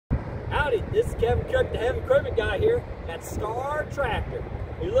Howdy, this is Kevin Cook, the heavy equipment guy here at Star Tractor.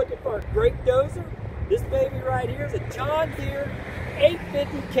 You're looking for a great dozer? This baby right here is a John Deere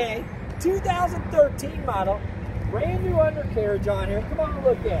 850K 2013 model. Brand new undercarriage on here. Come on,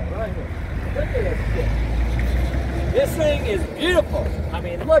 look at it right here. Look at this thing. This thing is beautiful. I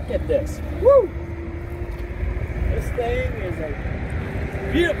mean, look at this. Woo! This thing is a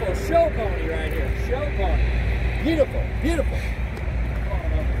beautiful show pony right here. Show pony. Beautiful, beautiful.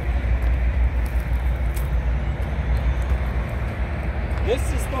 This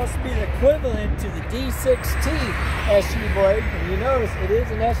is supposed to be the equivalent to the D16 SU blade. And you notice it is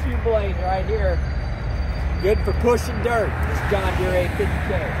an SU blade right here. Good for pushing dirt. This John Deere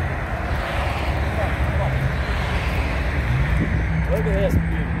 850K. Come on. Look at this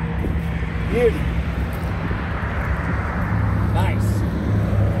beauty. Beauty. Nice.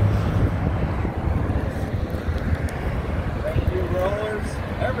 Brand new rollers,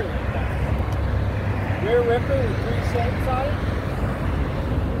 everything nice. Rear ripper with 3 shapes on it.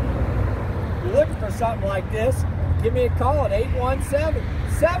 If you're looking for something like this, give me a call at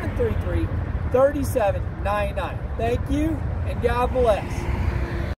 817-733-3799. Thank you, and God bless.